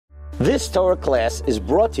This Torah class is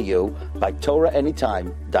brought to you by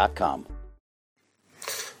TorahAnytime.com.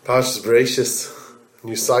 Bereishis,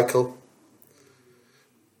 new cycle.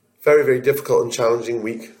 Very, very difficult and challenging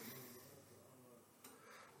week.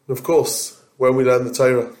 And of course, when we learn the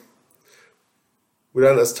Torah, we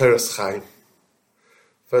learn as Torah's Chaim.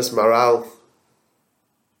 First, Maral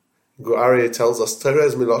Guaria tells us Torah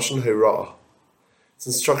is Miloshen Hira'ah. It's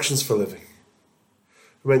instructions for living.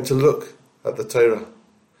 We're meant to look at the Torah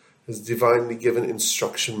as divinely given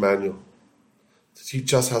instruction manual to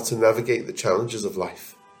teach us how to navigate the challenges of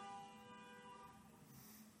life.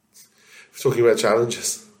 We're talking about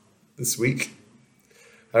challenges this week.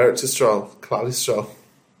 Eretz Yisrael, Klal Yisrael.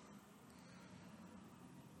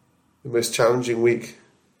 The most challenging week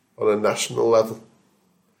on a national level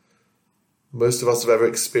most of us have ever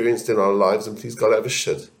experienced in our lives, and please God ever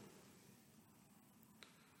should.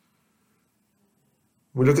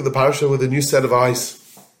 We look at the parasha with a new set of eyes.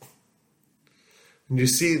 And you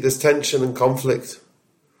see this tension and conflict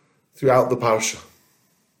throughout the parasha.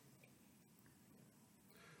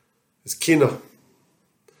 There's kina.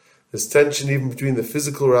 There's tension even between the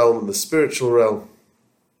physical realm and the spiritual realm.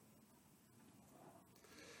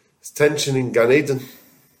 There's tension in Gan Eden,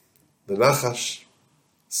 the Nachash,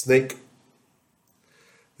 snake.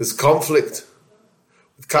 There's conflict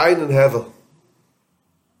with Cain and Hevel.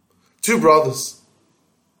 Two brothers.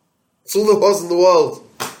 That's all there was in the world.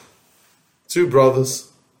 Two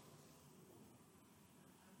brothers.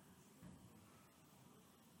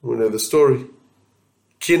 We know the story.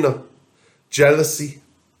 Kina, jealousy.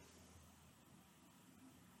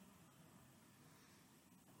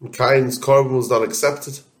 And Cain's korban was not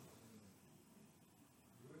accepted.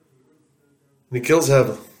 And he kills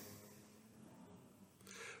Hevel.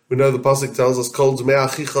 We know the pasuk tells us, "Kol dmei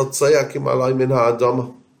achicha tzayakim alai min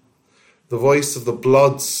ha'adama." The voice of the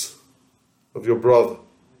bloods of your brother,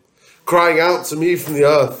 crying out to me from the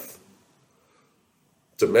earth.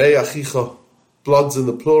 Dmei achicha, bloods in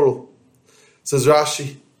the plural. Says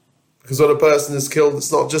Rashi, because when a person is killed,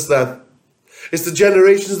 it's not just them. It's the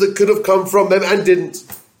generations that could have come from them and didn't.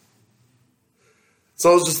 It's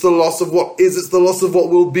not just the loss of what is, it's the loss of what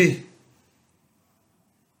will be.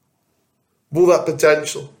 All that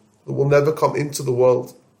potential that will never come into the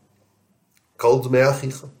world. Kol dmei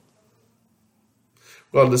achicha.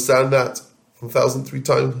 We'll understand that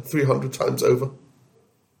 1,300 times over.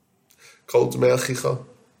 Kol dmei achicha.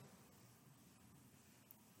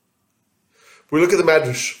 We look at the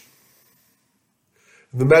Medrash.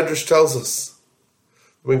 And the Medrash tells us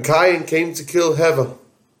when Cain came to kill Hevel,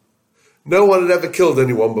 no one had ever killed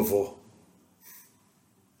anyone before.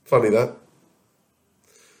 Funny that.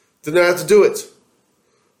 Didn't know how to do it.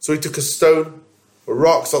 So he took a stone, a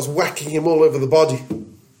rock, starts whacking him all over the body.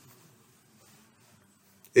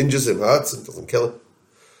 Injures him, hurts him, doesn't kill him.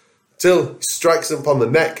 Till he strikes him upon the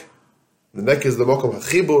neck. The neck is the mokom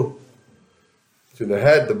hachibur, between the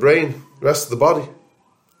head, the brain, the rest of the body.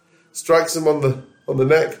 Strikes him on the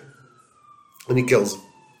neck, and he kills him.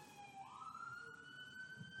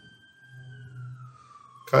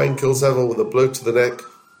 Cain kills Hevel with a blow to the neck.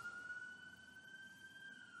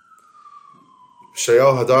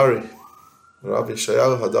 Yeshayahu Hadari, Rabbi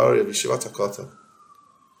Yeshayahu Hadari of Yeshivat HaKotel.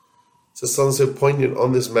 Says something so poignant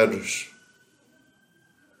on this medrash.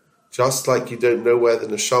 Just like you don't know where the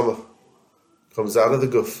neshama comes out of the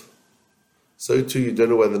guf, so too you don't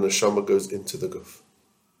know where the neshama goes into the guf.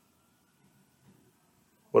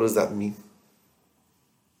 What does that mean?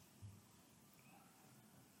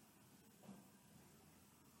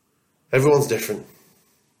 Everyone's different.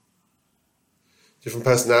 Different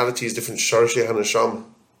personalities, different shorshei haneshama.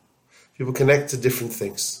 People connect to different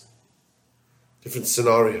things, different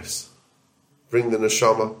scenarios. Bring the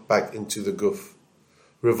neshama back into the guf.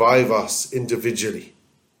 Revive us individually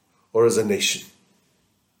or as a nation.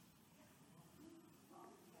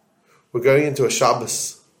 We're going into a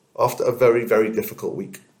Shabbos after a very, very difficult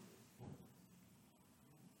week.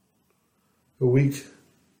 A week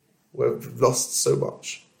where we've lost so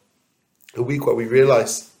much. A week where we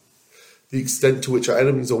realize the extent to which our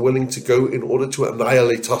enemies are willing to go in order to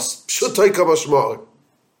annihilate us. And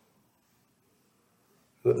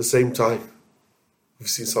at the same time, we've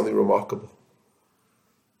seen something remarkable.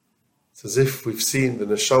 It's as if we've seen the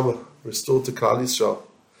neshama restored to Klal Yisrael,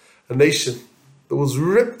 a nation that was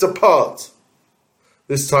ripped apart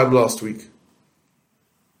this time last week.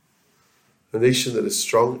 A nation that is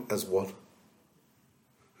strong as one.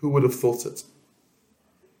 Who would have thought it?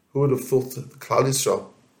 Who would have thought that the Klal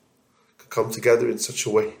Yisrael could come together in such a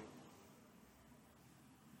way?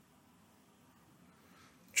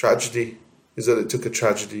 Tragedy is that it took a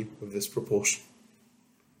tragedy of this proportion.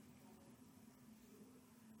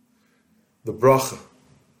 the bracha,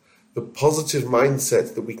 the positive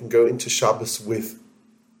mindset that we can go into Shabbos with.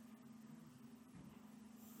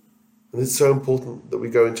 And it's so important that we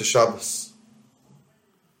go into Shabbos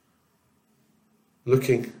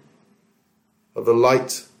looking at the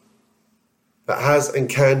light that has and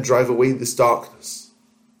can drive away this darkness.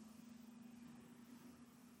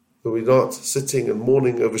 That we're not sitting and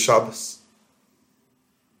mourning over Shabbos.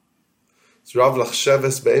 It's Rav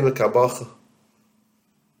Lachsheves be'emek habacha.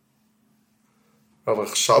 Rav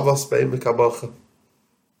Lachshavas be'emek habacha.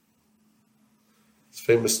 This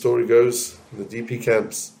famous story goes in the DP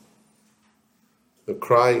camps. They're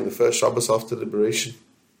crying the first Shabbos after liberation.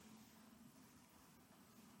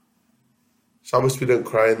 Shabbos, we don't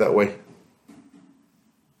cry in that way. We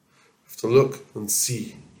have to look and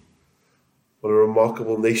see what a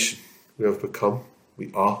remarkable nation we have become,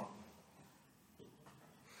 we are.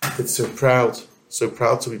 It's so proud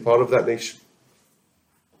to be part of that nation.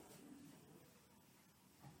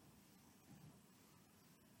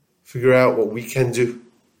 Figure out what we can do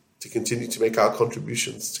to continue to make our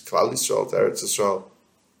contributions to Klal Yisrael, to Eretz Yisrael,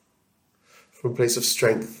 from a place of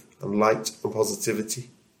strength and light and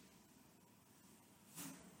positivity.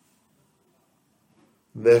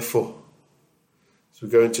 And therefore, as we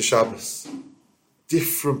go into Shabbos,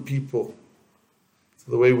 different people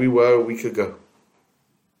to the way we were a week ago,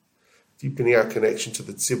 deepening our connection to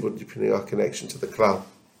the tzibur, deepening our connection to the Klal,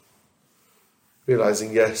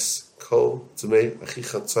 realizing, yes, kol t'mei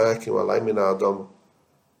achicha tzaya kim alay min ha'adam,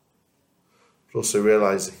 but also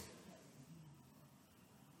realizing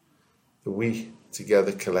that we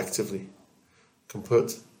together collectively can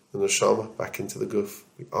put the neshama back into the guf.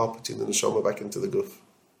 We are putting the neshama back into the guf.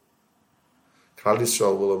 Klal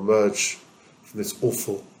Yisrael will emerge from this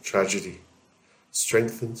awful tragedy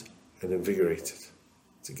strengthened and invigorated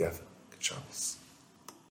together. Good Shabbos.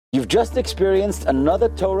 You've just experienced another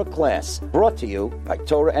Torah class brought to you by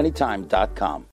TorahAnytime.com.